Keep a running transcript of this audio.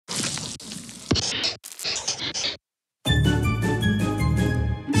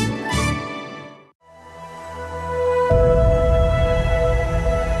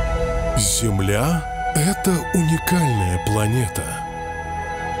Земля — это уникальная планета.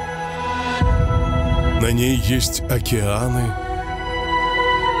 На ней есть океаны,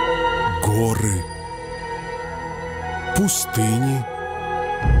 горы, пустыни,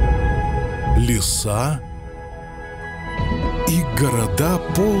 леса и города,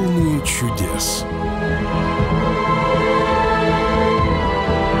 полные чудес.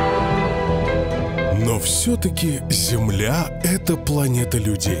 Но все-таки Земля — это планета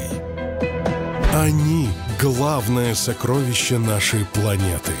людей. Они — главное сокровище нашей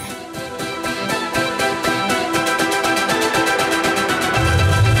планеты.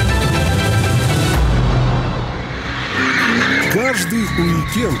 Каждый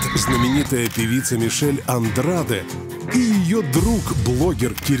уикенд знаменитая певица Мишель Андраде и ее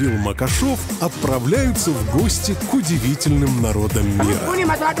друг-блогер Кирилл Макашов отправляются в гости к удивительным народам мира.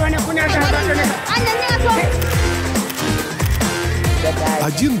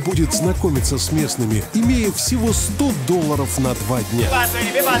 Один будет знакомиться с местными, имея всего $100 на 2 дня.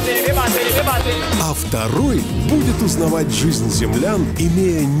 А второй будет узнавать жизнь землян,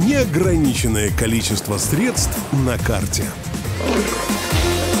 имея неограниченное количество средств на карте.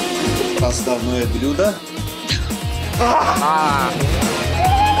 Основное блюдо.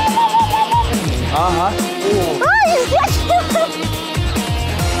 Ага.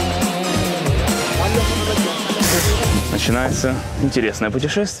 Начинается интересное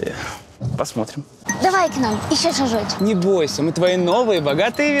путешествие. Посмотрим. Давай к нам, еще шажочек. Не бойся, мы твои новые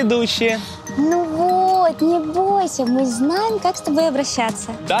богатые ведущие. Ну вот, не бойся, мы знаем, как с тобой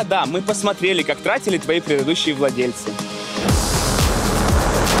обращаться. Да-да, мы посмотрели, как тратили твои предыдущие владельцы.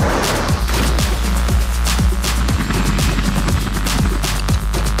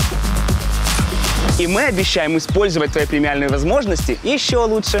 И мы обещаем использовать твои премиальные возможности еще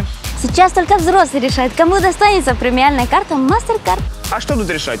лучше. Сейчас только взрослый решает, кому достанется премиальная карта MasterCard. А что тут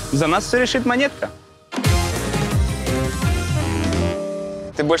решать? За нас все решит монетка.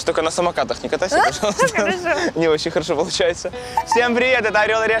 Ты больше только на самокатах не катайся, пожалуйста. Хорошо. Не очень хорошо получается. Всем привет, это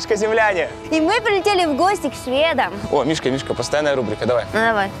Орел и Решка, Земляне. И мы прилетели в гости к шведам. О, Мишка, постоянная рубрика, давай. Ну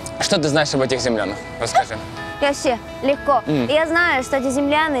давай. Что ты знаешь об этих землянах? Расскажи. Вообще, легко. Я знаю, что эти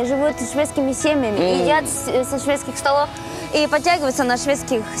земляне живут шведскими семьями, едят со шведских столов и подтягиваются на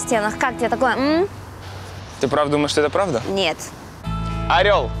шведских стенах. Как тебе такое? Ты правда думаешь, что это правда? Нет.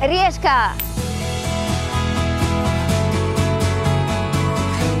 Орел. Решка!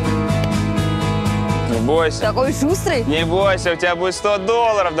 Не бойся. Такой шустрый. Не бойся, у тебя будет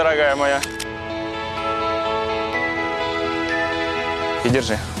 $100, дорогая моя. И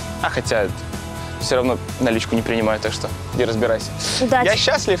держи. А хотя все равно наличку не принимаю, так что иди разбирайся. Удачи. Я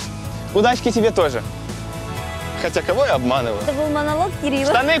счастлив. Удачки тебе тоже. Хотя кого я обманываю? Это был монолог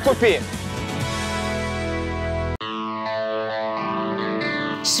Кирилла. Штаны купи!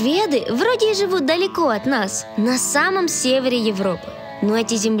 Шведы вроде и живут далеко от нас, на самом севере Европы. Но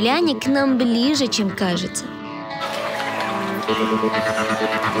эти земляне к нам ближе, чем кажется.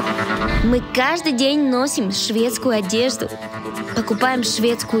 Мы каждый день носим шведскую одежду, покупаем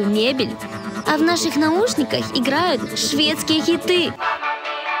шведскую мебель, а в наших наушниках играют шведские хиты.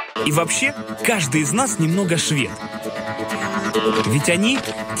 И вообще, каждый из нас немного швед. Ведь они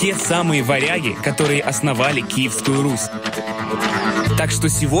те самые варяги, которые основали Киевскую Русь. Так что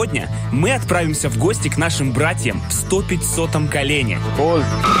сегодня мы отправимся в гости к нашим братьям в 100-500 колене.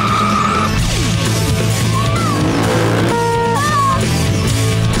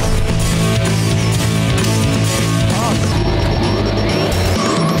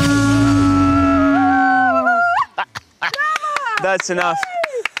 That's enough.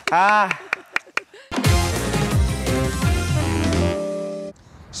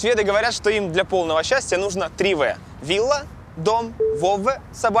 Шведы говорят, что им для полного счастья нужно 3 В. Вилла, дом, Volvo,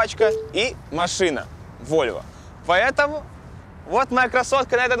 собачка и машина, Volvo. Поэтому вот моя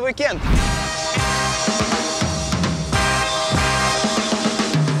красотка на этот уикенд.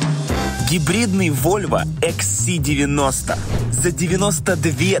 Гибридный Volvo XC90 за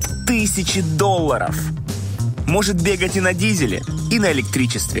 $92 000. Может бегать и на дизеле, и на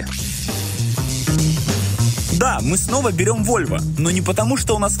электричестве. Да, мы снова берем Volvo, но не потому,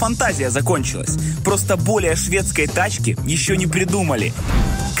 что у нас фантазия закончилась. Просто более шведской тачки еще не придумали.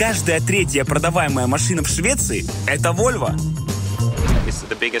 Каждая 3-я продаваемая машина в Швеции – это Volvo.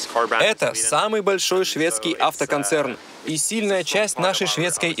 Это самый большой шведский автоконцерн и сильная часть нашей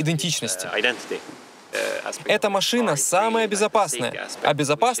шведской идентичности. Эта машина самая безопасная, а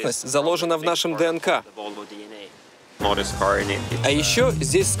безопасность заложена в нашем ДНК. А еще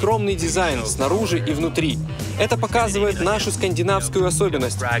здесь скромный дизайн снаружи и внутри. Это показывает нашу скандинавскую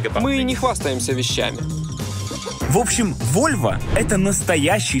особенность. Мы не хвастаемся вещами. В общем, Volvo – это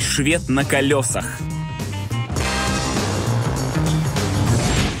настоящий швед на колесах.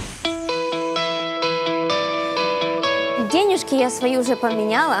 Денежки я свои уже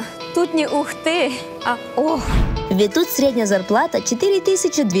поменяла. Тут не ух ты, а ох. Ведь тут средняя зарплата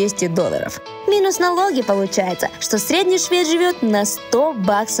 $4200. Минус налоги получается, что средний швед живет на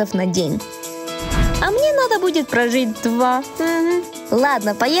 $100 на день. А мне надо будет прожить 2.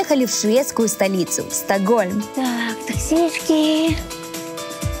 Ладно, поехали в шведскую столицу, в Стокгольм. Так, таксишки.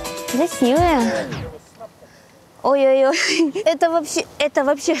 Красивые. Ой-ой-ой, это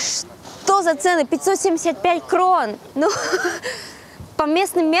вообще что за цены? 575 крон. Ну, по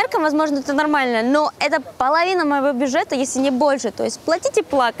местным меркам, возможно, это нормально, но это половина моего бюджета, если не больше. То есть платить и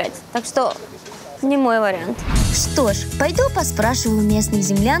плакать. Так что не мой вариант. Что ж, пойду поспрашиваю местных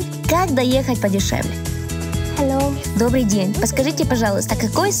землян, как доехать подешевле. Hello. Добрый день. Подскажите, пожалуйста,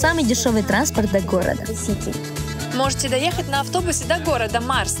 какой самый дешевый транспорт до города? Можете доехать на автобусе до города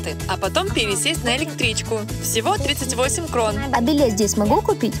Марсты, а потом пересесть на электричку. Всего 38 крон. А билет здесь могу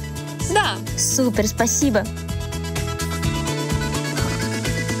купить? Да. Супер, спасибо.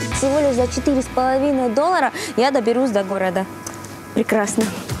 Всего лишь за $4,5 я доберусь до города. Прекрасно.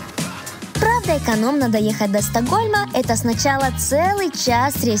 Правда, экономно доехать до Стокгольма – это сначала целый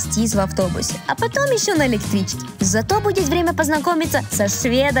час трястись в автобусе, а потом еще на электричке. Зато будет время познакомиться со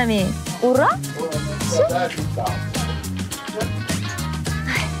шведами. Ура! Все.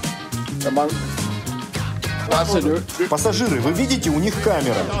 Пассажиры, вы видите, у них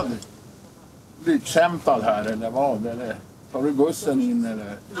камера.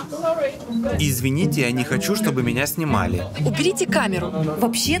 Извините, я не хочу, чтобы меня снимали. Уберите камеру.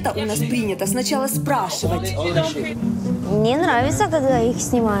 Вообще-то у нас принято сначала спрашивать. Мне нравится, когда их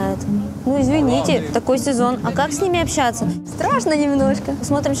снимают. Ну, извините, такой сезон. А как с ними общаться? Страшно немножко.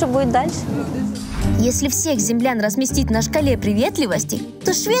 Посмотрим, что будет дальше. Если всех землян разместить на шкале приветливости,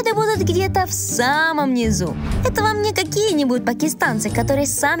 то шведы будут где-то в самом низу. Это вам не какие-нибудь пакистанцы, которые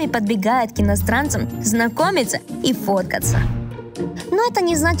сами подбегают к иностранцам, знакомиться и фоткаться. Но это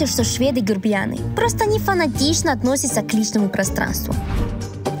не значит, что шведы грубияны. Просто они фанатично относятся к личному пространству.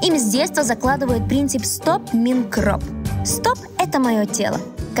 Им с детства закладывают принцип «стоп, мин кроп». «Стоп» — это мое тело,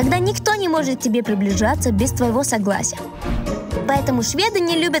 когда никто не может к тебе приближаться без твоего согласия. Поэтому шведы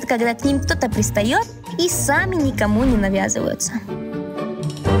не любят, когда к ним кто-то пристает и сами никому не навязываются.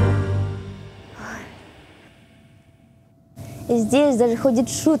 Здесь даже ходит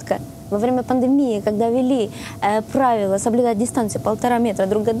шутка. Во время пандемии, когда ввели правило соблюдать дистанцию 1,5 метра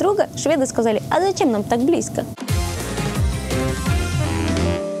друг от друга, шведы сказали: а зачем нам так близко?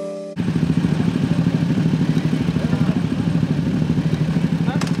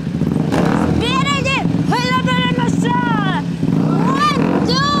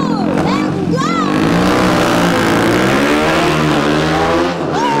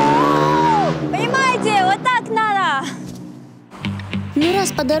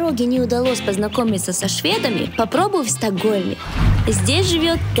 Раз по дороге не удалось познакомиться со шведами, попробуй в Стокгольме. Здесь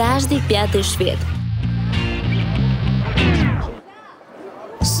живет каждый 5-й швед.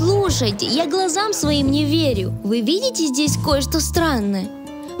 Слушайте, я глазам своим не верю. Вы видите здесь кое-что странное?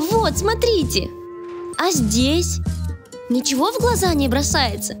 Вот, смотрите. А здесь? Ничего в глаза не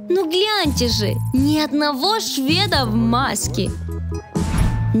бросается? Ну гляньте же, ни одного шведа в маске.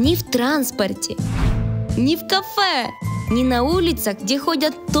 Ни в транспорте, ни в кафе, ни на улицах, где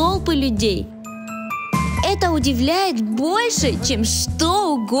ходят толпы людей. Это удивляет больше, чем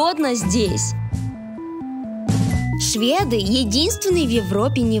что угодно здесь. Шведы единственные в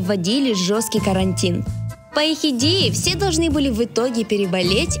Европе не вводили жесткий карантин. По их идее, все должны были в итоге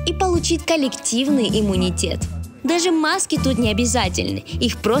переболеть и получить коллективный иммунитет. Даже маски тут не обязательны,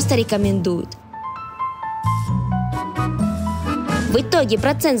 их просто рекомендуют. В итоге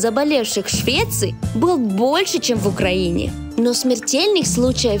процент заболевших в Швеции был больше, чем в Украине, но смертельных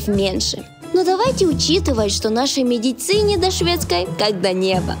случаев меньше. Но давайте учитывать, что нашей медицине до шведской как до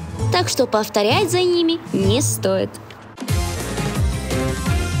неба. Так что повторять за ними не стоит.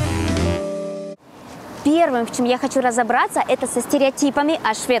 Первым, в чем я хочу разобраться, это со стереотипами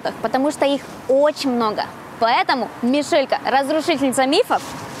о шведах, потому что их очень много. Поэтому, Мишелька, разрушительница мифов,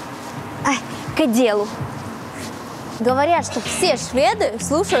 к делу. Говорят, что все шведы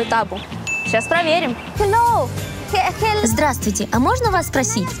слушают Абу. Сейчас проверим. Hello. Здравствуйте, а можно вас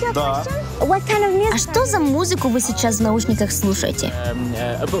спросить? Да. А что за музыку вы сейчас в наушниках слушаете?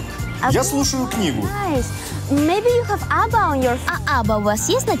 Я слушаю книгу. А Аба у вас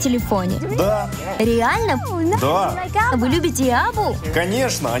есть на телефоне? Да. Реально? Да. Вы любите Абу?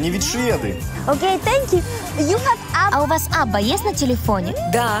 Конечно, они ведь шведы. А у вас Абба есть на телефоне?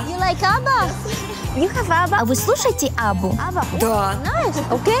 Да. А вы слушаете Абу? Да.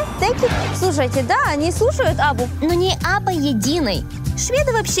 Окей, thank you. Слушайте, да, они слушают Абу. Но не Аба единой.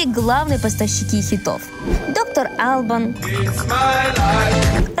 Шведы вообще главные поставщики хитов. Доктор Албан,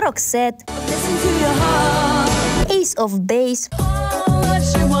 Роксет, Ace of Base,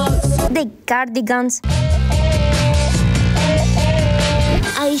 The Cardigans.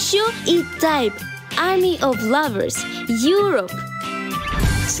 А еще и Type, Army of Lovers, Europe.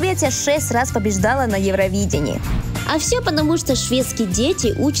 Швеция 6 раз побеждала на Евровидении. А все потому, что шведские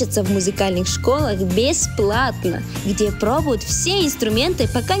дети учатся в музыкальных школах бесплатно, где пробуют все инструменты,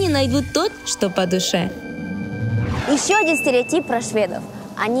 пока не найдут тот, что по душе. Еще один стереотип про шведов.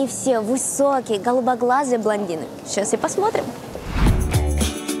 Они все высокие, голубоглазые блондины. Сейчас и посмотрим.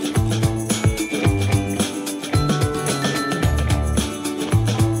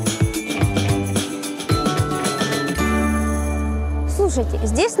 Слушайте,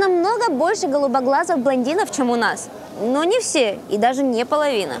 здесь намного больше голубоглазых блондинов, чем у нас. Но не все, и даже не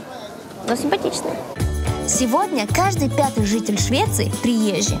половина. Но симпатичные. Сегодня каждый 5-й житель Швеции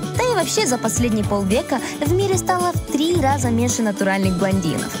приезжий. Да и вообще за последние полвека в мире стало в 3 раза меньше натуральных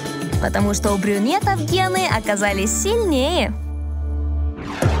блондинов. Потому что у брюнетов гены оказались сильнее.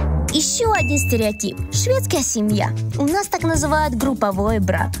 Еще один стереотип. Шведская семья. У нас так называют групповой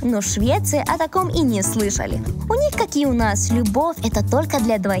брак, но в Швеции о таком и не слышали. У них, как и у нас, любовь – это только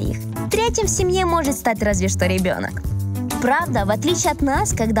для двоих. Третьим в семье может стать разве что ребенок. Правда, в отличие от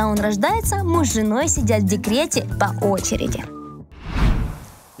нас, когда он рождается, муж с женой сидят в декрете по очереди.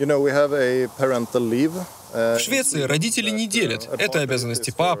 В Швеции родители не делят. Это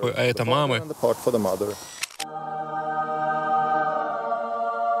обязанности папы, а это мамы.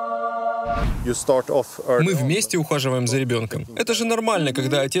 Мы вместе ухаживаем за ребенком. Это же нормально,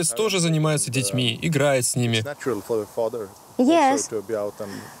 когда отец тоже занимается детьми, играет с ними. Yes.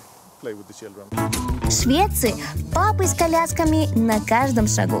 В Швеции папы с колясками на каждом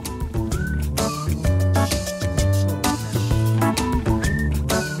шагу.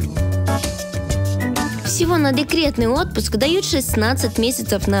 Всего на декретный отпуск дают 16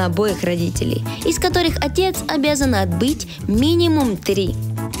 месяцев на обоих родителей, из которых отец обязан отбыть минимум 3.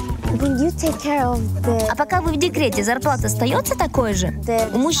 А пока вы в декрете, зарплата остается такой же?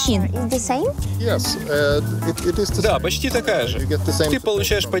 У мужчин? Да, почти такая же. Ты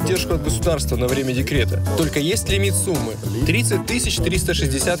получаешь поддержку от государства на время декрета. Только есть лимит суммы. 30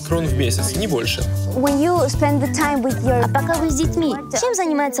 360 крон в месяц, не больше. А пока вы с детьми, чем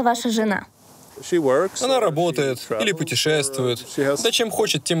занимается ваша жена? Она работает или путешествует. Да чем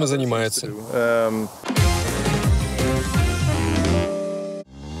хочет, тем и занимается.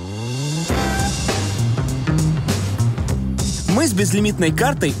 Мы с безлимитной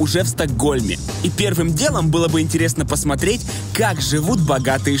картой уже в Стокгольме. И первым делом было бы интересно посмотреть, как живут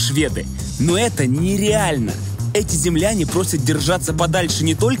богатые шведы. Но это нереально. Эти земляне просят держаться подальше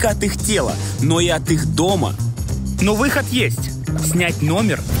не только от их тела, но и от их дома. Но выход есть. Снять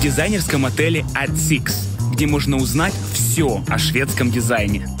номер в дизайнерском отеле Six, где можно узнать все о шведском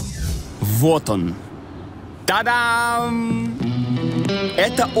дизайне. Вот он. Та-дам!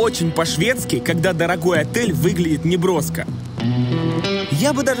 Это очень по-шведски, когда дорогой отель выглядит неброско.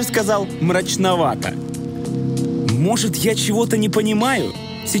 Я бы даже сказал, мрачновато. Может, я чего-то не понимаю?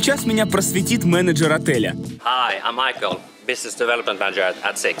 Сейчас меня просветит менеджер отеля. Hi, I'm Michael, Business Development Manager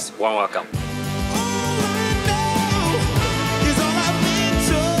at Six. Warm welcome.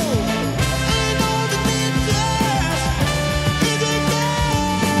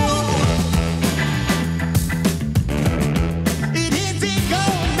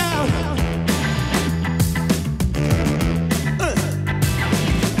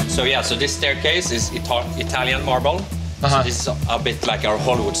 So this staircase is Italian marble. So this is a bit like our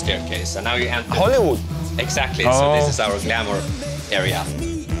Hollywood staircase. And now you enter... Hollywood? Exactly. So this is our glamour area.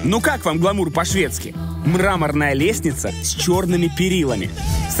 Ну как вам гламур по-шведски? Мраморная лестница с черными перилами.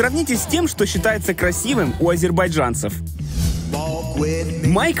 Сравните с тем, что считается красивым у азербайджанцев.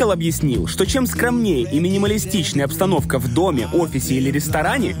 Майкл объяснил, что чем скромнее и минималистичнее обстановка в доме, офисе или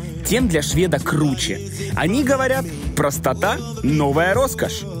ресторане, тем для шведа круче. Они говорят, простота – новая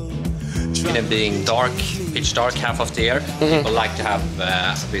роскошь. Being dark, pitch dark half of the year, people like to have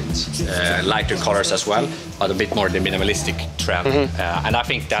a bit lighter colors as well, but a bit more the minimalistic trend. And I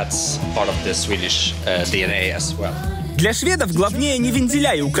think that's part of the Swedish DNA as well. Для шведов главнее не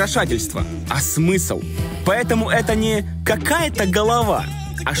вензеля и украшательства, а смысл. Поэтому это не какая-то голова,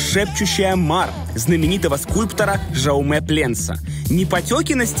 а шепчущая мар знаменитого скульптора Жауме Пленса. Не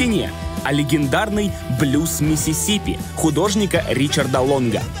потеки на стене, а легендарный блюз Миссисипи художника Ричарда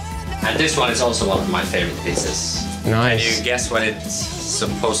Лонга. And this one is also one of my favorite pieces. Nice. Can you guess what it's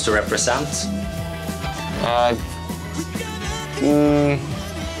supposed to represent?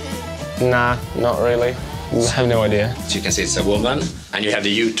 Nah, not really. I have no idea. So you can see it's a woman, and you have the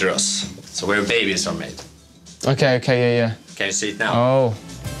uterus. So where babies are made. Okay, yeah. Can you see it now? Оу.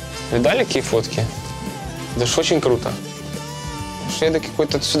 Видали, какие фотки? Это ж очень круто. Шведы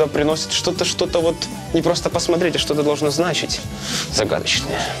какой-то сюда приносят что-то вот не просто посмотреть, а что-то должно значить.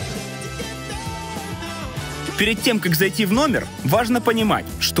 Загадочное. Перед тем, как зайти в номер, важно понимать,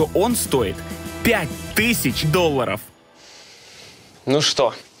 что он стоит $5000. Ну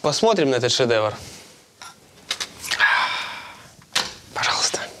что, посмотрим на этот шедевр?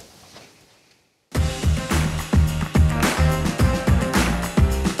 Пожалуйста.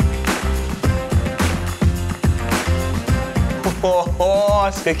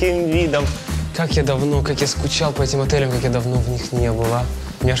 О, с каким видом! Как я скучал по этим отелям, как я давно в них не был, а.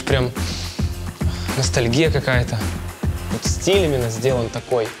 У меня аж прям ностальгия какая-то. Вот стиль именно сделан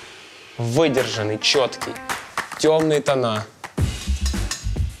такой, выдержанный, четкий, темные тона,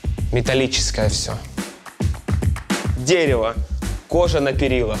 металлическое все. Дерево, кожа на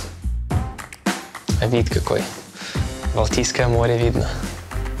перилах. А вид какой. Балтийское море видно.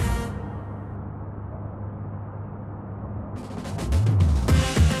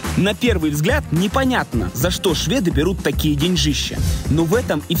 На первый взгляд непонятно, за что шведы берут такие деньжища. Но в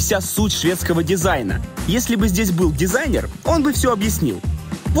этом и вся суть шведского дизайна. Если бы здесь был дизайнер, он бы все объяснил.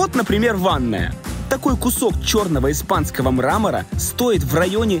 Вот, например, ванная. Такой кусок черного испанского мрамора стоит в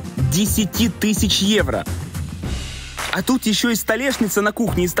районе 10 000 евро. А тут еще и столешница на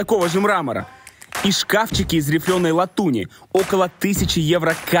кухне из такого же мрамора. И шкафчики из рифленой латуни, около 1000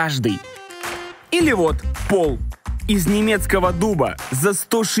 евро каждый. Или вот пол из немецкого дуба за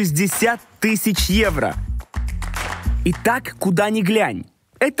 160 000 евро. И так, куда ни глянь.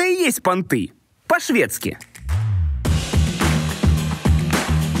 Это и есть понты. По-шведски.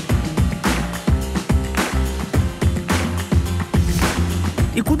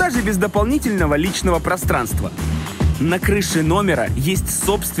 И куда же без дополнительного личного пространства? На крыше номера есть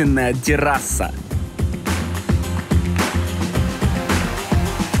собственная терраса.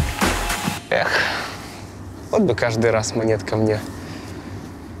 Эх, вот бы каждый раз монетка мне.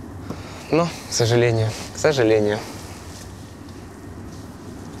 Но, к сожалению.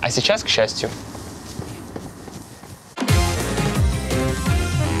 А сейчас, к счастью.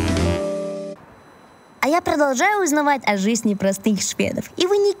 А я продолжаю узнавать о жизни простых шведов. И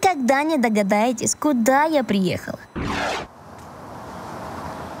вы никогда не догадаетесь, куда я приехала.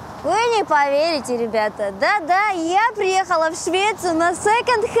 Вы не поверите, ребята. Да-да, я приехала в Швецию на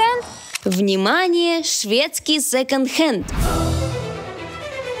секонд-хенд. Внимание, шведский секонд-хенд.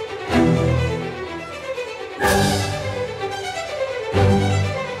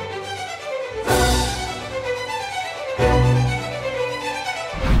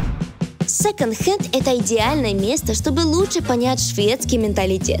 Секонд-хенд – это идеальное место, чтобы лучше понять шведский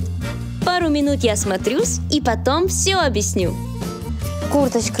менталитет. Пару минут я смотрюсь и потом все объясню.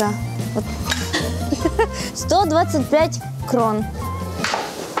 Курточка. 125 крон.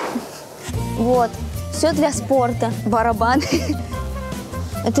 Вот. Все для спорта. Барабан.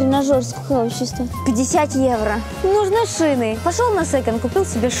 А тренажер сколько вообще стоит? 50 евро. Нужны шины. Пошел на секонд, купил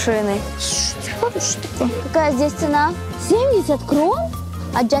себе шины. Какая здесь цена? 70 крон?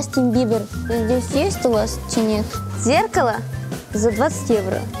 А Джастин Бибер здесь есть у вас, чи нет? Зеркало за 20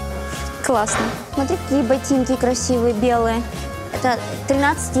 евро. Классно. Смотри, какие ботинки красивые, белые. Это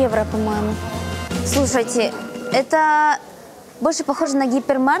 13 евро, по-моему. Слушайте, это больше похоже на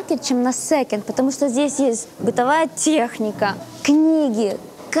гипермаркет, чем на секонд, потому что здесь есть бытовая техника, книги,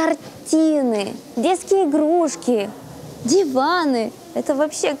 картины, детские игрушки, диваны. Это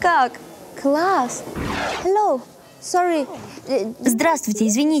вообще как? Класс! Hello, sorry. Здравствуйте,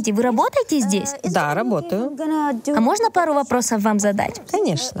 извините, вы работаете здесь? Да, работаю. А можно пару вопросов вам задать?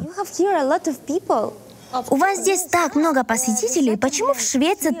 Конечно. У вас здесь так много посетителей. Почему в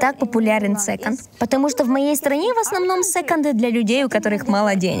Швеции так популярен секонд? Потому что в моей стране в основном секонды для людей, у которых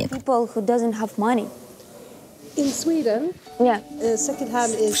мало денег. В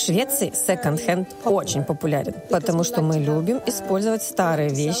Швеции секонд-хенд очень популярен, потому что мы любим использовать старые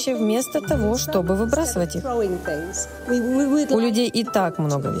вещи вместо того, чтобы выбрасывать их. У людей и так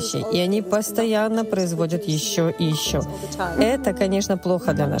много вещей, и они постоянно производят еще и еще. Это, конечно,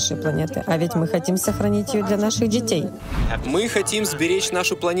 плохо для нашей планеты, а ведь мы хотим сохранить ее для наших детей. Мы хотим сберечь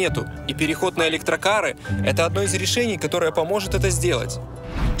нашу планету, и переход на электрокары — это одно из решений, которое поможет это сделать.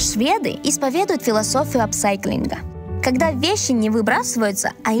 Шведы исповедуют философию апсайклинга. Когда вещи не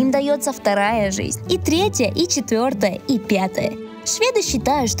выбрасываются, а им дается вторая жизнь. И третья, и четвертая, и пятая. Шведы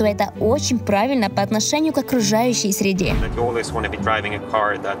считают, что это очень правильно по отношению к окружающей среде.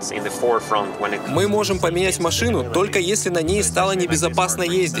 Мы можем поменять машину только если на ней стало небезопасно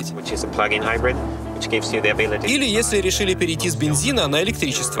ездить. Или если решили перейти с бензина на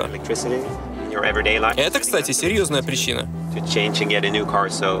электричество. Это, кстати, серьезная причина.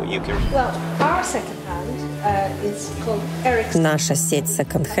 Наша сеть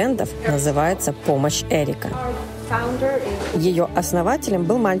секонд-хендов называется «Помощь Эрика». Ее основателем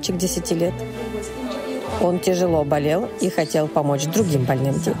был мальчик 10 лет. Он тяжело болел и хотел помочь другим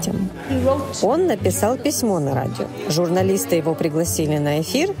больным детям. Он написал письмо на радио. Журналисты его пригласили на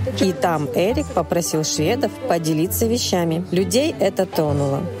эфир, и там Эрик попросил шведов поделиться вещами. Людей это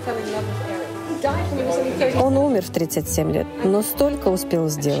тронуло. Он умер в 37 лет, но столько успел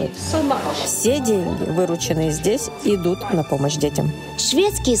сделать. Все деньги, вырученные здесь, идут на помощь детям.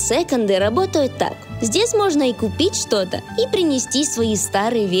 Шведские секонды работают так. Здесь можно и купить что-то, и принести свои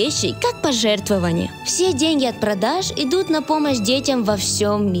старые вещи как пожертвование. Все деньги от продаж идут на помощь детям во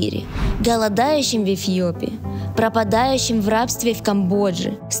всем мире. Голодающим в Эфиопии, пропадающим в рабстве в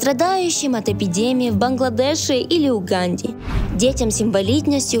Камбодже, страдающим от эпидемии в Бангладеше или Уганде, детям с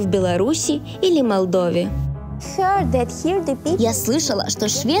инвалидностью в Беларуси или Молдове. Я слышала, что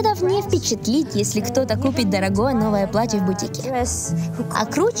шведов не впечатлит, если кто-то купит дорогое новое платье в бутике. А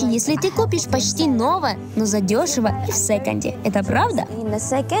круче, если ты купишь почти новое, но задешево и в секонде. Это правда?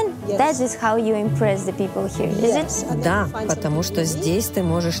 Да, потому что здесь ты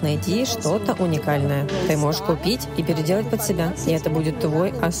можешь найти что-то уникальное. Ты можешь купить и переделать под себя, и это будет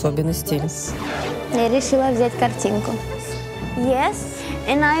твой особенный стиль. Я решила взять картинку. Yes,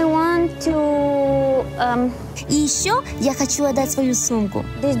 and I want to... И еще я хочу отдать свою сумку.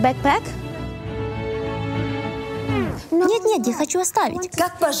 This backpack? Нет, я хочу оставить.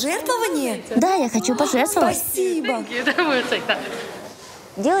 Как пожертвование? Да, я хочу пожертвовать. Спасибо.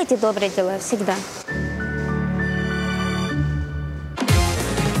 Делайте добрые дела всегда.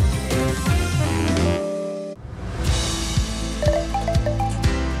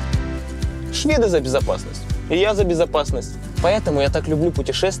 Шведы за безопасность. И я за безопасность. Поэтому я так люблю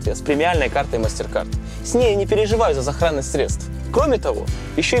путешествия с премиальной картой MasterCard. С ней я не переживаю за сохранность средств. Кроме того,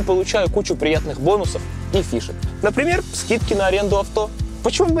 еще и получаю кучу приятных бонусов и фишек. Например, скидки на аренду авто.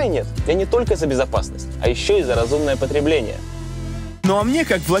 Почему бы и нет? Я не только за безопасность, а еще и за разумное потребление. Ну а мне,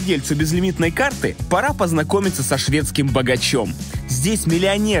 как владельцу безлимитной карты, пора познакомиться со шведским богачом. Здесь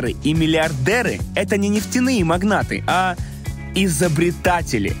миллионеры и миллиардеры – это не нефтяные магнаты, а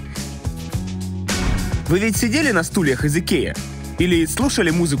изобретатели. Вы ведь сидели на стульях из Икея? Или слушали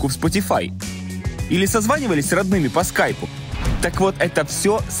музыку в Spotify? Или созванивались с родными по скайпу? Так вот, это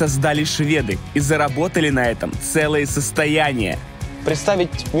все создали шведы и заработали на этом целое состояние.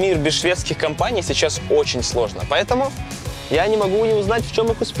 Представить мир без шведских компаний сейчас очень сложно, поэтому я не могу не узнать, в чем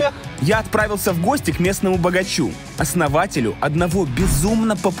их успех. Я отправился в гости к местному богачу, основателю одного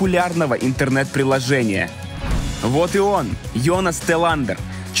безумно популярного интернет-приложения. Вот и он, Йонас Теландер.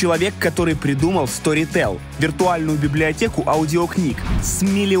 Человек, который придумал Storytel, виртуальную библиотеку аудиокниг с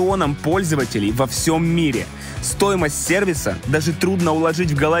миллионом пользователей во всем мире. Стоимость сервиса даже трудно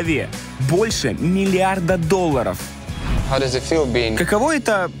уложить в голове. Больше $1 миллиарда. Каково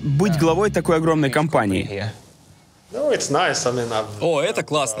это быть главой такой огромной компании? О, это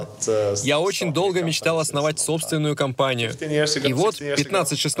классно. Я очень долго мечтал основать собственную компанию. И вот,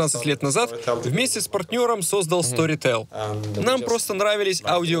 15-16 лет назад, вместе с партнером создал Storytel. Нам просто нравились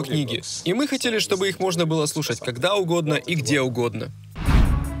аудиокниги, и мы хотели, чтобы их можно было слушать когда угодно и где угодно.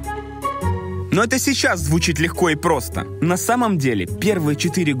 Но это сейчас звучит легко и просто. На самом деле, первые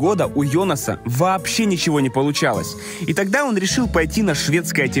 4 года у Йонаса вообще ничего не получалось. И тогда он решил пойти на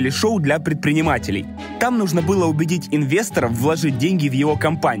шведское телешоу для предпринимателей. Там нужно было убедить инвесторов вложить деньги в его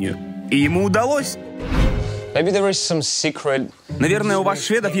компанию. И ему удалось. Наверное, у вас,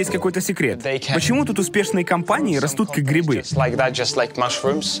 шведов, есть какой-то секрет. Почему тут успешные компании растут как грибы?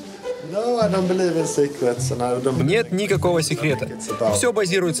 Нет никакого секрета. Все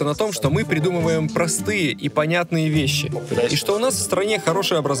базируется на том, что мы придумываем простые и понятные вещи. И что у нас в стране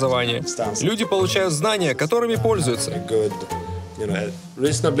хорошее образование. Люди получают знания, которыми пользуются.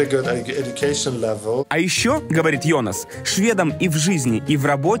 А еще, говорит Йонас, шведам и в жизни, и в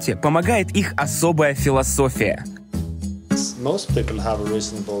работе помогает их особая философия.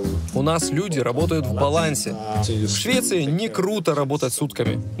 У нас люди работают в балансе. В Швеции не круто работать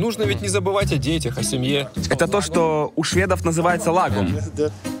сутками. Нужно ведь не забывать о детях, о семье. Это то, что у шведов называется лагом.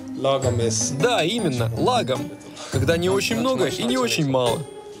 Да, именно, лагом. Когда не очень много и не очень мало.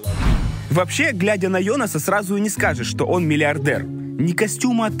 Вообще, глядя на Йонаса, сразу и не скажешь, что он миллиардер. Ни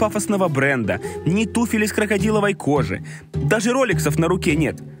костюма от пафосного бренда, ни туфель из крокодиловой кожи. Даже роликсов на руке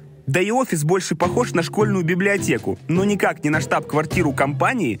нет. Да и офис больше похож на школьную библиотеку, но никак не на штаб-квартиру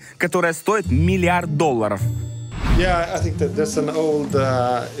компании, которая стоит $1 миллиард.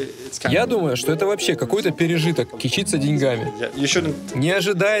 Я думаю, что это вообще какой-то пережиток, кичиться деньгами. Не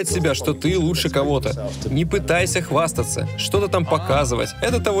ожидай от себя, что ты лучше кого-то. Не пытайся хвастаться, что-то там показывать.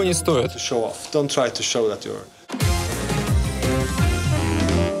 Это того не стоит.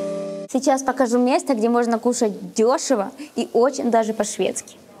 Сейчас покажу место, где можно кушать дешево и очень даже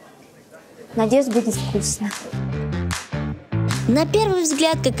по-шведски. Надеюсь, будет вкусно. На первый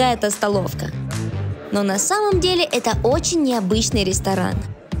взгляд какая-то столовка. Но на самом деле это очень необычный ресторан.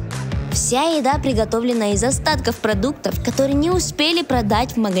 Вся еда приготовлена из остатков продуктов, которые не успели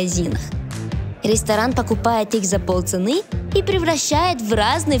продать в магазинах. Ресторан покупает их за полцены и превращает в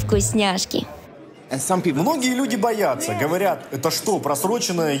разные вкусняшки. Многие люди боятся, говорят, это что,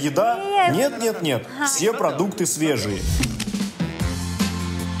 просроченная еда? Нет, все продукты свежие.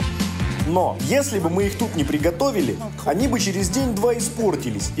 Но если бы мы их тут не приготовили, они бы через день-два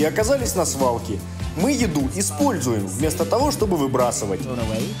испортились и оказались на свалке. Мы еду используем вместо того, чтобы выбрасывать.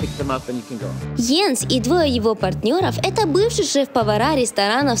 Йенс и двое его партнеров – это бывшие шеф-повара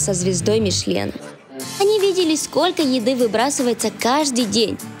ресторанов со звездой Мишлена. Они видели, сколько еды выбрасывается каждый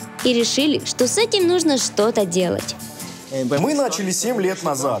день, и решили, что с этим нужно что-то делать. Мы начали 7 лет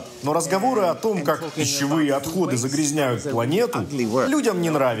назад, но разговоры о том, как пищевые отходы загрязняют планету, людям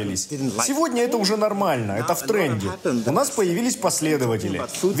не нравились. Сегодня это уже нормально, это в тренде. У нас появились последователи.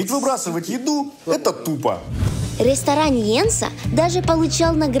 Ведь выбрасывать еду – это тупо. Ресторан Йенса даже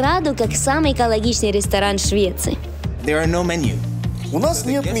получал награду как самый экологичный ресторан Швеции. У нас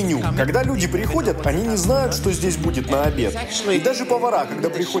нет меню. Когда люди приходят, они не знают, что здесь будет на обед. И даже повара, когда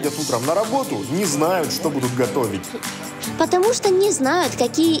приходят утром на работу, не знают, что будут готовить. Потому что не знают,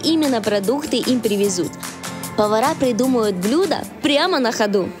 какие именно продукты им привезут. Повара придумывают блюда прямо на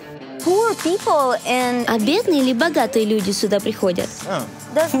ходу. А бедные или богатые люди сюда приходят?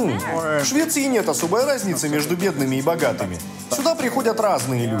 В Швеции нет особой разницы между бедными и богатыми. Сюда приходят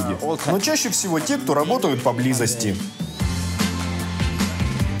разные люди, но чаще всего те, кто работают поблизости.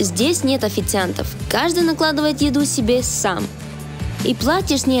 Здесь нет официантов. Каждый накладывает еду себе сам. И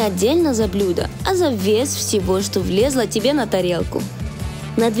платишь не отдельно за блюдо, а за вес всего, что влезло тебе на тарелку.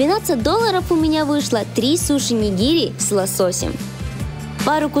 На $12 у меня вышло 3 суши-нигири с лососем,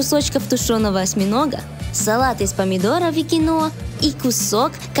 пару кусочков тушеного осьминога, салат из помидоров и киноа и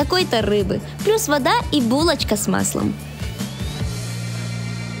кусок какой-то рыбы, плюс вода и булочка с маслом.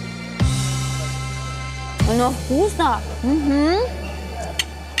 Но вкусно. Угу.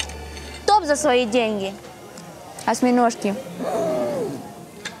 Топ за свои деньги. Осьминожки.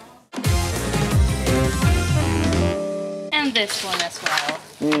 And this one as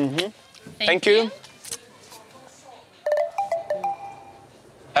well. Thank you.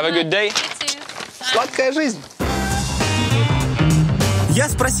 Have a good day. Сладкая жизнь. Я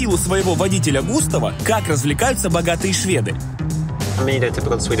спросил у своего водителя Густава, как развлекаются богатые шведы.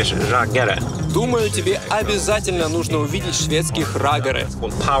 Думаю, тебе обязательно нужно увидеть шведских раггеры.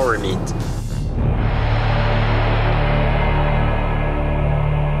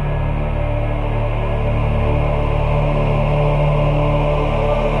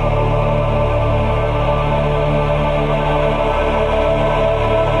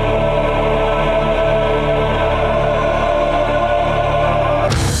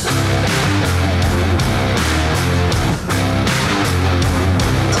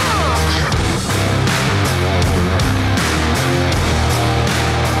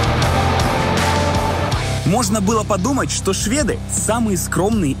 Можно было подумать, что шведы – самые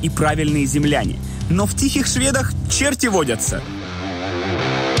скромные и правильные земляне. Но в тихих шведах черти водятся.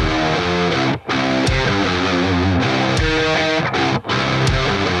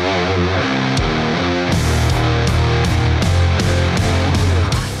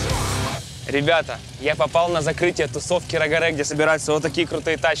 Ребята, я попал на закрытие тусовки Рогаре, где собираются вот такие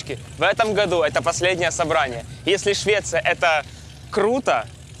крутые тачки. В этом году это последнее собрание. Если Швеция – это круто,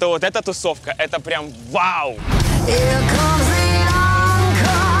 то вот эта тусовка – это прям вау!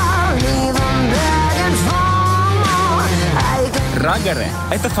 Рогаре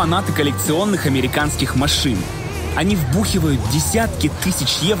 – это фанаты коллекционных американских машин. Они вбухивают десятки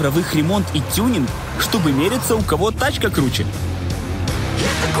тысяч евро в их ремонт и тюнинг, чтобы мериться, у кого тачка круче.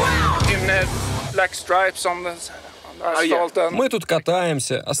 Мы тут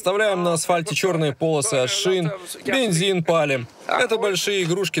катаемся, оставляем на асфальте черные полосы от шин, бензин палим. Это большие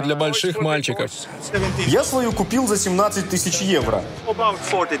игрушки для больших мальчиков. Я свою купил за 17 тысяч евро.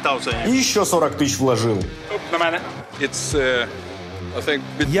 И еще 40 тысяч вложил.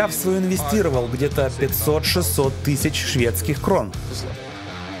 Я в свою инвестировал где-то 500-600 тысяч шведских крон.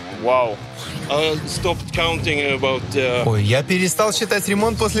 Вау. Ой, я перестал считать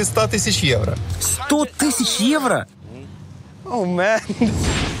ремонт после 100 тысяч евро. 100 тысяч евро? О, мэн.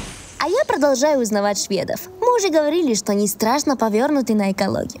 А я продолжаю узнавать шведов. Мы уже говорили, что они страшно повернуты на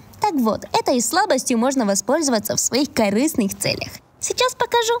экологию. Так вот, этой слабостью можно воспользоваться в своих корыстных целях. Сейчас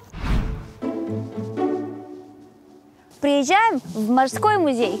покажу. Приезжаем в морской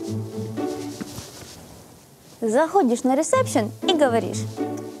музей. Заходишь на ресепшн и говоришь: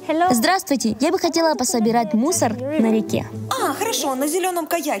 Hello. Здравствуйте, я бы хотела пособирать мусор на реке. А, хорошо, на зеленом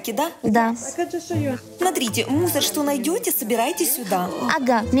каяке, да? Да. Смотрите, мусор, что найдете, собирайте сюда.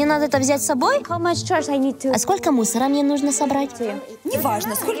 Ага, мне надо это взять с собой? How much trash I need to... А сколько мусора мне нужно собрать?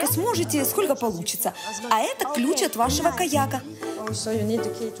 Неважно, сколько сможете, сколько получится. А это ключ от вашего каяка.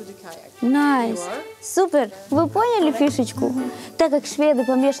 Найс. Супер. Вы поняли фишечку? Так как шведы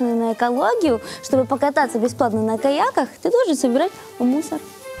помешаны на экологию, чтобы покататься бесплатно на каяках, ты должен собирать мусор.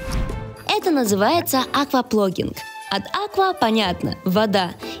 Это называется акваплогинг. От аква понятно,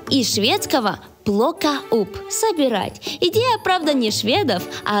 вода. И шведского плока уп, собирать. Идея, правда, не шведов,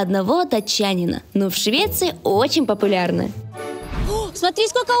 а одного датчанина. Но в Швеции очень популярна. О, смотри,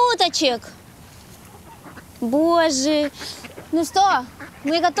 сколько уточек. Боже. Ну что,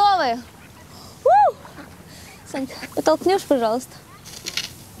 мы готовы? Сань, подтолкнешь, пожалуйста?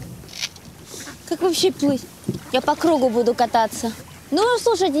 Как вообще плыть? Я по кругу буду кататься. Ну,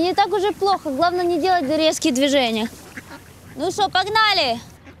 слушайте, не так уже плохо. Главное, не делать резкие движения. Ну что, погнали?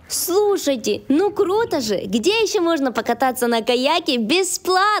 Слушайте, ну круто же! Где еще можно покататься на каяке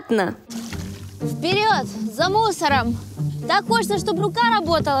бесплатно? Вперед, за мусором! Так хочется, чтобы рука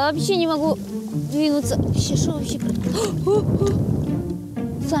работала. Вообще не могу двинуться. Вообще, что вообще?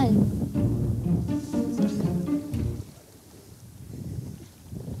 Сань.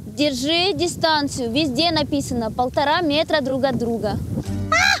 Держи дистанцию. Везде написано 1,5 метра друг от друга.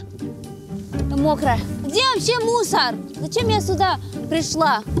 Мокро. Где вообще мусор? Зачем я сюда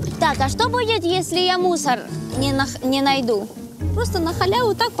пришла? Так, а что будет, если я мусор не найду? Просто на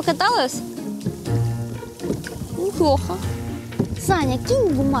халяву так покаталась. Неплохо. Саня, кинь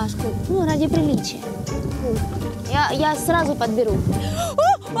бумажку, ну, ради приличия. Я сразу подберу.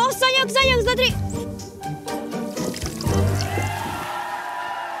 О, Санек, смотри!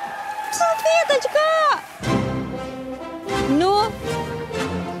 Салфеточка! Ну?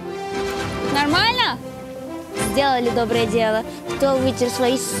 Нормально? Сделали доброе дело. Кто вытер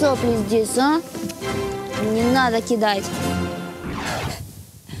свои сопли здесь, а? Не надо кидать.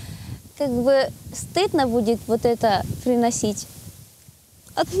 Как бы стыдно будет вот это приносить.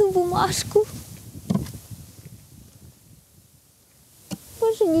 Одну бумажку.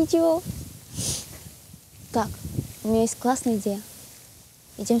 Больше ничего. Так, у меня есть классная идея.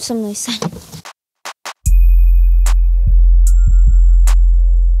 Идем со мной, Саня.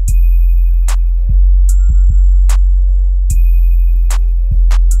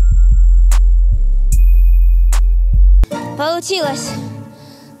 Получилось.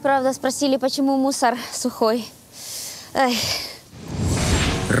 Правда, спросили, почему мусор сухой. Ай.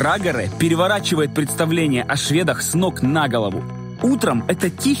 Рагоре переворачивает представление о шведах с ног на голову. Утром это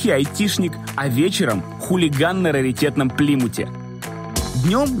тихий айтишник, а вечером хулиган на раритетном Плимуте.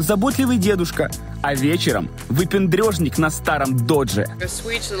 Днем заботливый дедушка, а вечером выпендрежник на старом додже.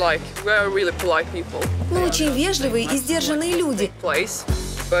 Мы очень вежливые и сдержанные люди.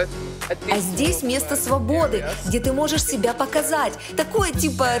 А здесь место свободы, где ты можешь себя показать. Такое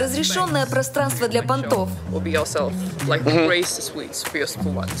типа разрешенное пространство для понтов.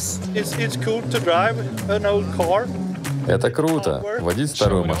 Это круто. Водить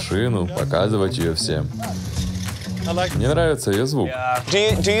старую машину, показывать ее всем. Мне нравится ее звук.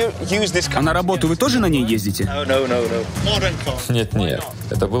 А на работу вы тоже на ней ездите? Нет.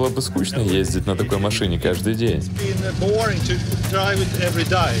 Это было бы скучно ездить на такой машине каждый день.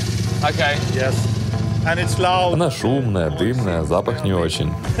 Она шумная, дымная, запах не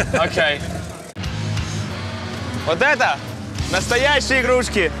очень. Вот это настоящие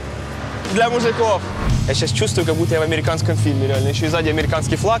игрушки для мужиков. Я сейчас чувствую, как будто я в американском фильме, реально. Еще и сзади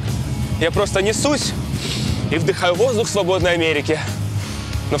американский флаг. Я просто несусь и вдыхаю воздух свободной Америки.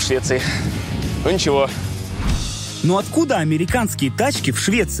 Но в Швеции. Ну ничего. Но откуда американские тачки в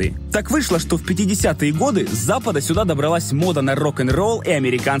Швеции? Так вышло, что в 50-е годы с запада сюда добралась мода на рок-н-ролл и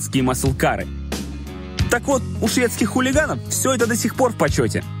американские маслкары. Так вот, у шведских хулиганов все это до сих пор в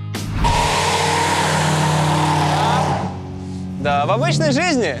почете. Да, в обычной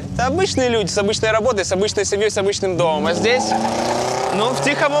жизни это обычные люди с обычной работой, с обычной семьей, с обычным домом. А здесь, ну, в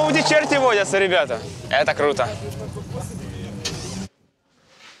тихом омуте черти водятся, ребята. Это круто.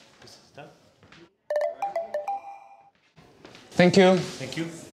 Thank you. Thank you.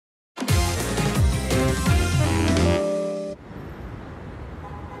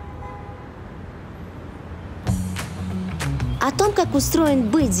 О том, как устроен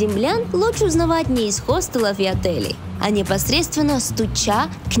быт землян, лучше узнавать не из хостелов и отелей, а непосредственно стуча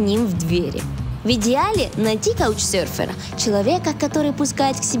к ним в двери. В идеале найти каучсерфера, человека, который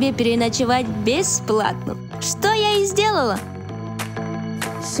пускает к себе переночевать бесплатно. Что я и сделала.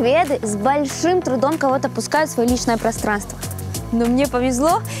 Шведы с большим трудом кого-то пускают в свое личное пространство. Но мне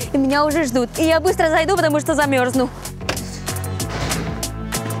повезло, и меня уже ждут. И я быстро зайду, потому что замерзну.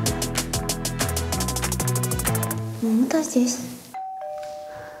 Ну-то здесь.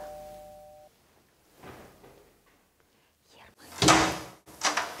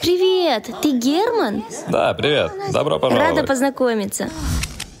 Привет, ты Герман? Да, привет. Добро пожаловать. Рада познакомиться.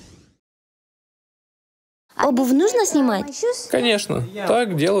 Обувь нужно снимать? Конечно.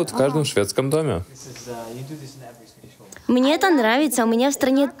 Так делают в каждом шведском доме. Мне это нравится, у меня в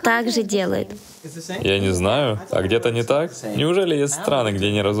стране так же делают. Я не знаю. А где-то не так? Неужели есть страны,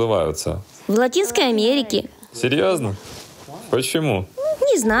 где не разуваются? В Латинской Америке. Серьезно? Почему?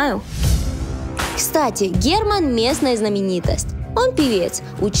 Не знаю. Кстати, Герман – местная знаменитость. Он певец,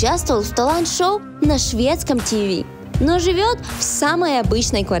 участвовал в талант-шоу на шведском ТВ, но живет в самой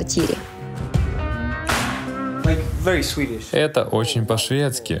обычной квартире. Это очень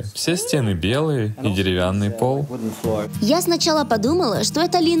по-шведски. Все стены белые и деревянный пол. Я сначала подумала, что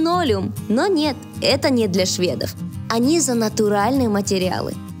это линолеум, но нет, это не для шведов. Они за натуральные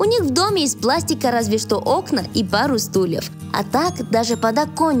материалы. У них в доме из пластика разве что окна и пару стульев. А так даже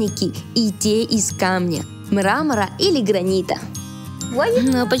подоконники и те из камня, мрамора или гранита.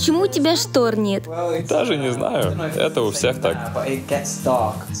 Но почему у тебя штор нет? Даже не знаю. Это у всех так.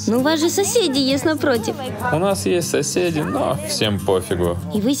 Ну, у вас же соседи есть напротив. У нас есть соседи, но всем пофигу.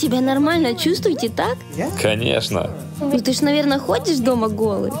 И вы себя нормально чувствуете, так? Конечно. Ну ты ж, наверное, ходишь дома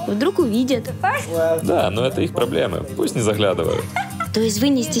голый. Вдруг увидят. Да, но это их проблемы. Пусть не заглядывают. То есть вы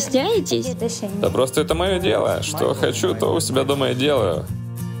не стесняетесь? Да просто это мое дело. Что хочу, то у себя дома и делаю.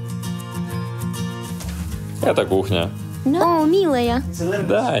 Это кухня. О, милая.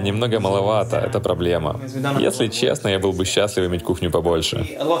 Да, немного маловато, это проблема. Если честно, я был бы счастлив иметь кухню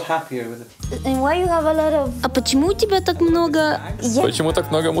побольше. А почему у тебя так много... Почему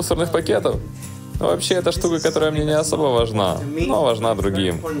так много мусорных пакетов? Ну, вообще, это штука, которая мне не особо важна, но важна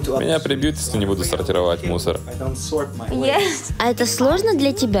другим. Меня прибьют, если не буду сортировать мусор. А это сложно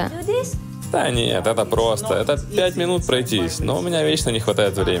для тебя? Да нет, это просто. Это 5 минут пройтись, но у меня вечно не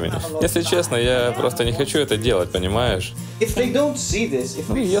хватает времени. Если честно, я просто не хочу это делать, понимаешь? И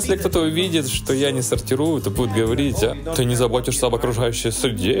если кто-то увидит, что я не сортирую, то будет говорить: а ты не заботишься об окружающей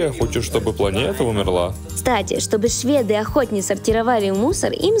среде, хочешь, чтобы планета умерла. Кстати, чтобы шведы охотнее сортировали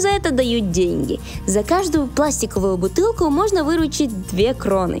мусор, им за это дают деньги. За каждую пластиковую бутылку можно выручить 2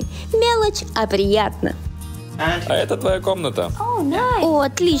 кроны. Мелочь, а приятно. А это твоя комната. О,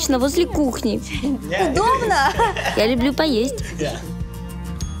 отлично, возле кухни. Удобно. Я люблю поесть.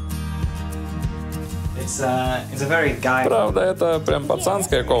 Правда, это прям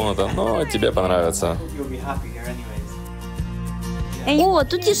пацанская комната, но тебе понравится. О,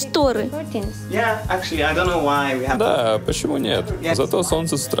 тут и шторы. Да, почему нет? Зато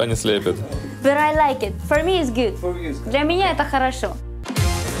солнце с утра не слепит. But I like it. For me it's good. Для меня это хорошо.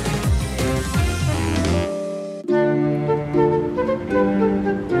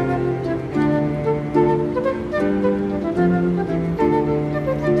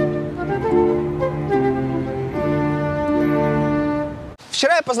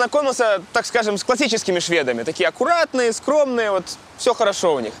 Вчера я познакомился, так скажем, с классическими шведами. Такие аккуратные, скромные, вот все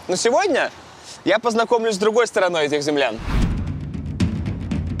хорошо у них. Но сегодня я познакомлюсь с другой стороной этих землян.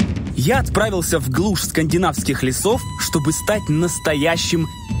 Я отправился в глушь скандинавских лесов, чтобы стать настоящим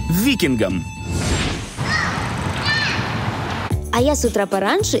викингом. А я с утра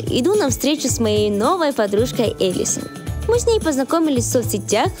пораньше иду на встречу с моей новой подружкой Элисон. Мы с ней познакомились в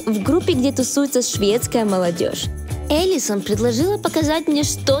соцсетях в группе, где тусуется шведская молодежь. Элисон предложила показать мне,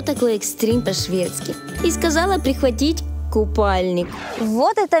 что такое экстрим по-шведски, и сказала прихватить купальник.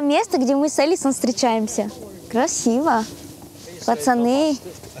 Вот это место, где мы с Элисон встречаемся. Красиво. Пацаны.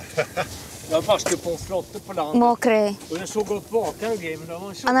 Мокрые.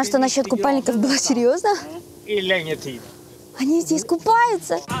 Она что, насчет купальников была серьезно? Они здесь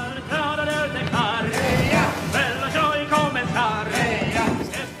купаются.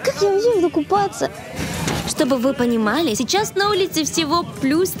 Как я вообще буду купаться? Чтобы вы понимали, сейчас на улице всего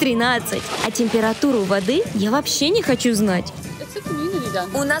плюс 13, а температуру воды я вообще не хочу знать.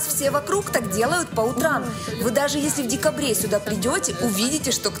 У нас все вокруг так делают по утрам. Вы даже если в декабре сюда придете,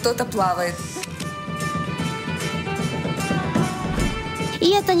 увидите, что кто-то плавает. И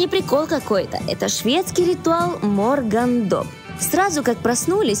это не прикол какой-то, это шведский ритуал моргандоп. Сразу как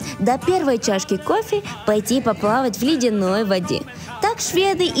проснулись, до первой чашки кофе пойти поплавать в ледяной воде. Так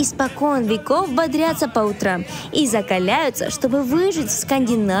шведы испокон веков бодрятся по утрам и закаляются, чтобы выжить в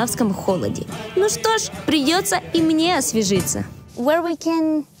скандинавском холоде. Ну что ж, придется и мне освежиться.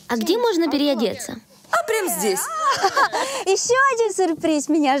 А где можно переодеться? А прям здесь. Еще один сюрприз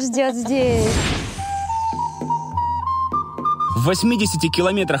меня ждет здесь. В 80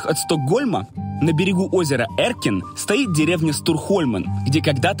 километрах от Стокгольма на берегу озера Эркин стоит деревня Стурхольмен, где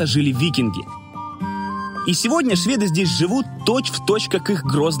когда-то жили викинги. И сегодня шведы здесь живут точь-в-точь, как их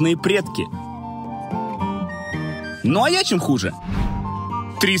грозные предки. Ну а я чем хуже?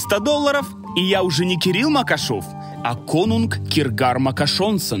 $300, и я уже не Кирилл Макашов, а конунг Киргар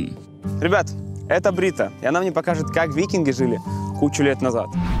Макашонсон. Ребят, это Брита, и она мне покажет, как викинги жили кучу лет назад.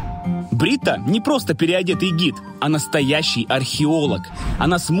 Брита не просто переодетый гид, а настоящий археолог.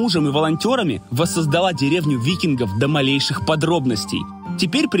 Она с мужем и волонтерами воссоздала деревню викингов до малейших подробностей.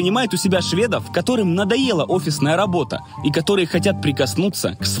 Теперь принимает у себя шведов, которым надоела офисная работа и которые хотят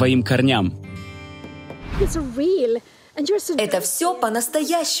прикоснуться к своим корням. Это все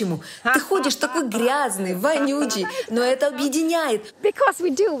по-настоящему. Ты ходишь такой грязный, вонючий, но это объединяет.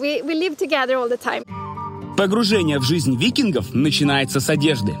 Погружение в жизнь викингов начинается с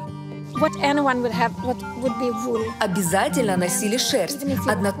одежды. Обязательно носили шерсть.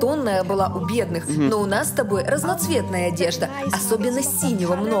 Однотонная была у бедных, но у нас с тобой разноцветная одежда, особенно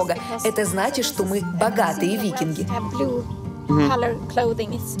синего много. Это значит, что мы богатые викинги.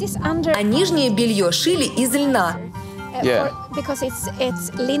 А нижнее белье шили из льна. И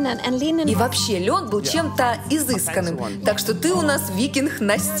вообще, лен был чем-то изысканным. Так что ты у нас викинг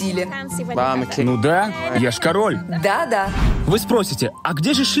на стиле. Ну да, я ж король. Да-да. Вы спросите, а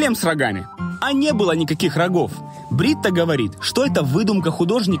где же шлем с рогами? А не было никаких рогов. Бритта говорит, что это выдумка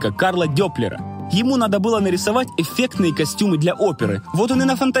художника Карла Дёплера. Ему надо было нарисовать эффектные костюмы для оперы. Вот он и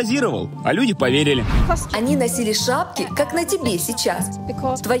нафантазировал, а люди поверили. Они носили шапки, как на тебе сейчас.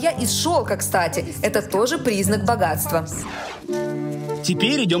 Твоя из шелка, кстати. Это тоже признак богатства.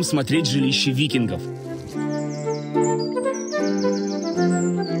 Теперь идем смотреть жилище викингов.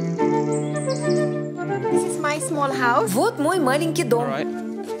 Вот мой маленький дом.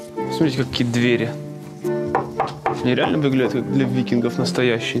 Смотрите, какие двери. Они реально выглядят как для викингов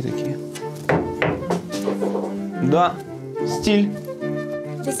настоящие такие. Да, стиль.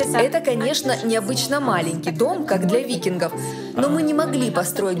 Это, конечно, необычно маленький дом, как для викингов. Но мы не могли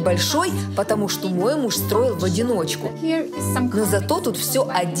построить большой, потому что мой муж строил в одиночку. Но зато тут все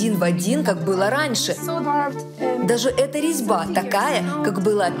один в один, как было раньше. Даже эта резьба такая, как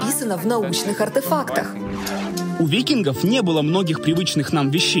было описано в научных артефактах. У викингов не было многих привычных нам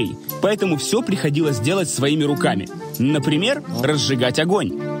вещей, поэтому все приходилось делать своими руками. Например, разжигать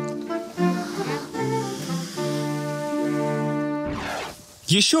огонь.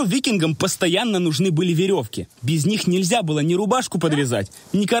 Еще викингам постоянно нужны были веревки. Без них нельзя было ни рубашку подвязать,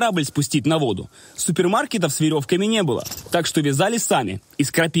 ни корабль спустить на воду. Супермаркетов с веревками не было, так что вязали сами,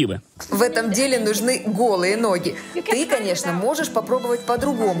 из крапивы. В этом деле нужны голые ноги. Ты, конечно, можешь попробовать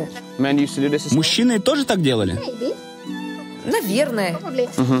по-другому. Мужчины тоже так делали? Наверное.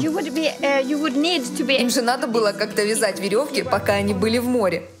 Им же надо было как-то вязать веревки, пока они были в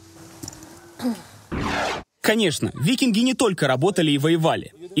море. Конечно, викинги не только работали и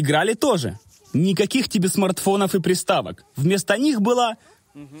воевали. Играли тоже. Никаких тебе смартфонов и приставок. Вместо них была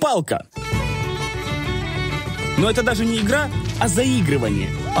палка. Но это даже не игра, а заигрывание.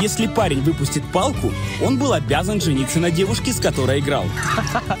 Если парень выпустит палку, он был обязан жениться на девушке, с которой играл.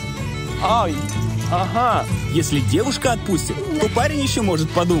 Ай, ага. Если девушка отпустит, то парень еще может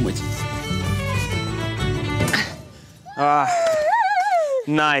подумать.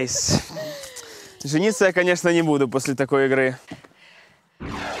 Найс. Жениться я, конечно, не буду после такой игры.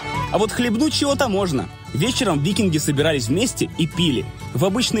 А вот хлебнуть чего-то можно. Вечером викинги собирались вместе и пили. В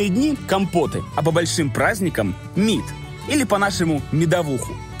обычные дни – компоты, а по большим праздникам – мид. Или по-нашему –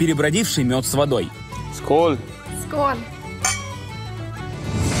 медовуху, перебродивший мед с водой. Сколь. Сколь.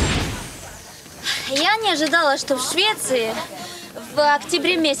 Я не ожидала, что в Швеции в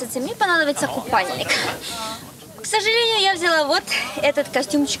октябре месяце мне понадобится купальник. К сожалению, я взяла вот этот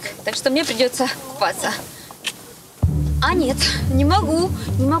костюмчик, так что мне придется купаться. А нет, не могу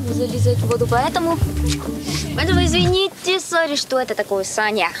залезать в воду, поэтому извините, сори, что это такое,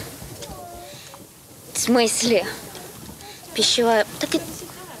 Саня? В смысле? Пищевая... Так и...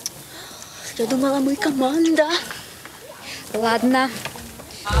 Я думала, мы команда. Ладно.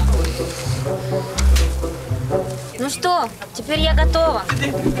 Ну что, теперь я готова.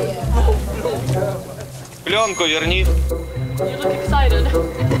 Пленку верни.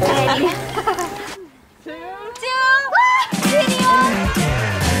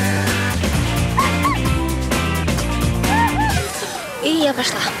 И я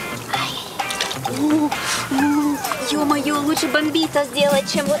пошла. Ё-моё, лучше бомбита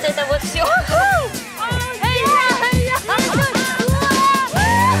сделать, чем вот это вот все.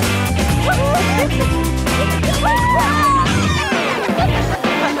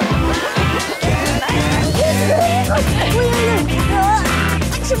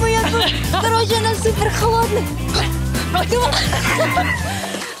 Почему я тут? Короче, она супер холодная.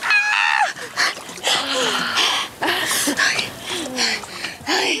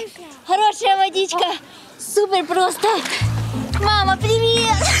 Хорошая водичка. Супер просто. Мама,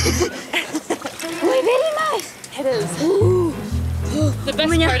 привет. Ой, very nice. It is. The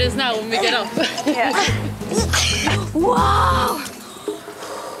best part is now when we get up. Вау!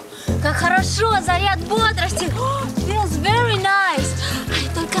 Как хорошо, заряд бодрости. Feels very nice.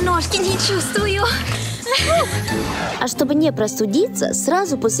 Только ножки не чувствую. А чтобы не простудиться,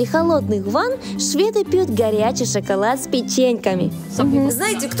 сразу после холодных ванн шведы пьют горячий шоколад с печеньками.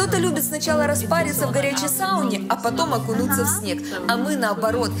 Знаете, кто-то любит сначала распариться в горячей сауне, а потом окунуться в снег. А мы,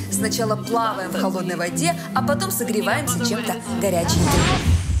 наоборот, сначала плаваем в холодной воде, а потом согреваемся чем-то горяченьким.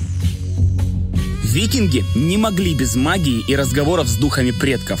 Викинги не могли без магии и разговоров с духами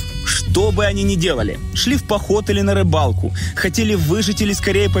предков. Что бы они ни делали, шли в поход или на рыбалку, хотели выжить или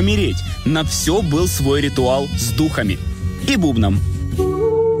скорее помереть, на все был свой ритуал с духами и бубном.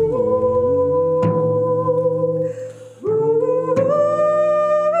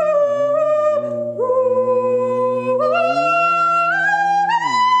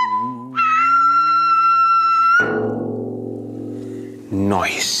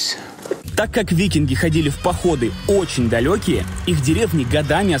 Nice. Так как викинги ходили в походы очень далекие, их деревни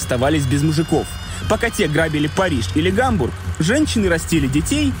годами оставались без мужиков. Пока те грабили Париж или Гамбург, женщины растили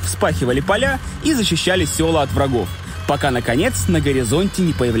детей, вспахивали поля и защищали села от врагов, пока, наконец, на горизонте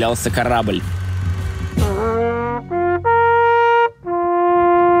не появлялся корабль.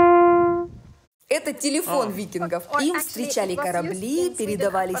 Это телефон викингов. Им встречали корабли,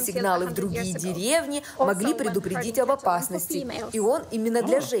 передавали сигналы в другие деревни, могли предупредить об опасности. И он именно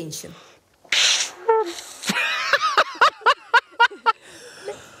для женщин.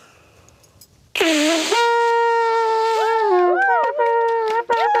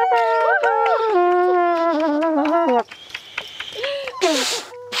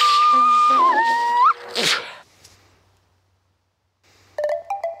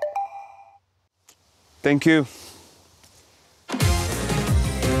 Thank you.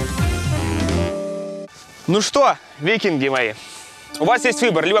 Ну что, викинги мои, у вас есть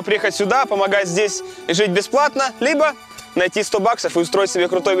выбор: либо приехать сюда, помогать здесь и жить бесплатно, либо найти 100 баксов и устроить себе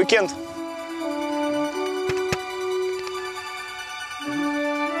крутой уикенд.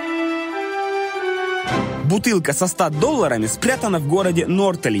 Бутылка со $100 спрятана в городе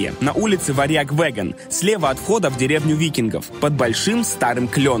Нортелье на улице Варяг-Веган, слева от входа в деревню викингов, под большим старым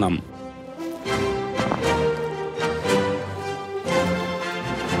кленом.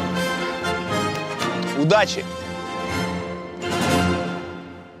 Удачи!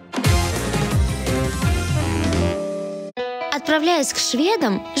 Отправляясь к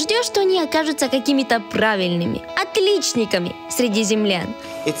шведам, ждешь, что они окажутся какими-то правильными, отличниками среди землян.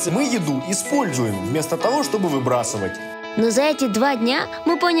 Мы еду используем, вместо того, чтобы выбрасывать. Но за эти 2 дня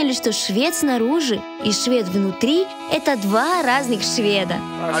мы поняли, что швед снаружи и швед внутри – это 2 разных шведа.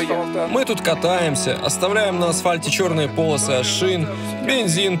 Мы тут катаемся, оставляем на асфальте черные полосы от шин,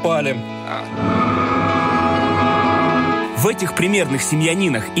 бензин палим. В этих примерных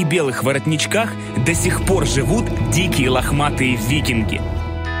семьянинах и белых воротничках до сих пор живут дикие лохматые викинги,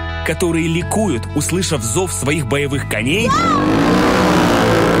 которые ликуют, услышав зов своих боевых коней,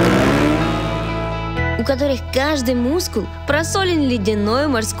 у которых каждый мускул просолен ледяной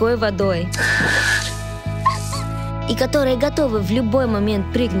морской водой, и которые готовы в любой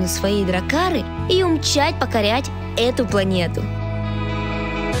момент прыгнуть в свои дракары и умчать покорять эту планету.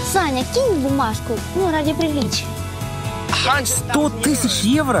 Саня, кинь бумажку, ради приличия. 100 тысяч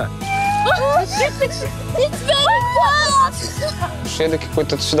евро? Шведы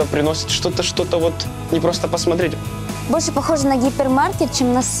какой-то сюда приносят что-то вот не просто посмотреть. Больше похоже на гипермаркет,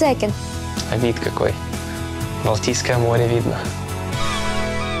 чем на секонд. А вид какой. Балтийское море видно.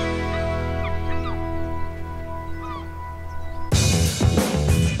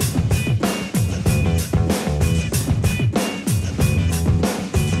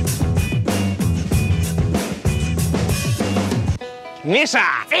 Миша!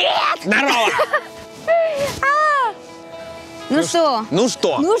 Привет! Здорово! Ну что? Ну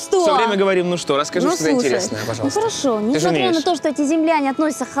что? Ну что? Все время говорим «ну что». Расскажи Ну, что-то слушай, интересное, пожалуйста. Ну хорошо, несмотря на то, что эти земляне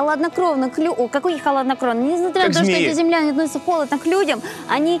относятся холоднокровно к людям... О, какой холоднокровно? Несмотря на то, что эти земляне относятся холодно к людям,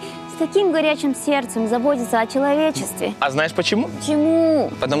 они с таким горячим сердцем заботятся о человечестве. А знаешь почему?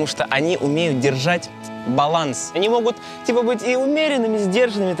 Почему? Потому что они умеют держать баланс. Они могут типа быть и умеренными,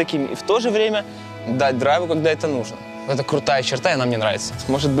 сдержанными такими, и в то же время дать драйву, когда это нужно. Это крутая черта, и она мне нравится.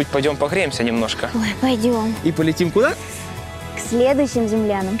 Может быть, пойдем погреемся немножко? Ой, пойдем. И полетим куда? К следующим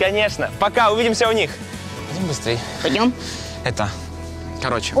землянам. Конечно. Пока, увидимся у них. Пойдем быстрее. Пойдем.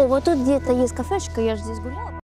 Короче. О, вот тут где-то есть кафешка, я же здесь гуляла.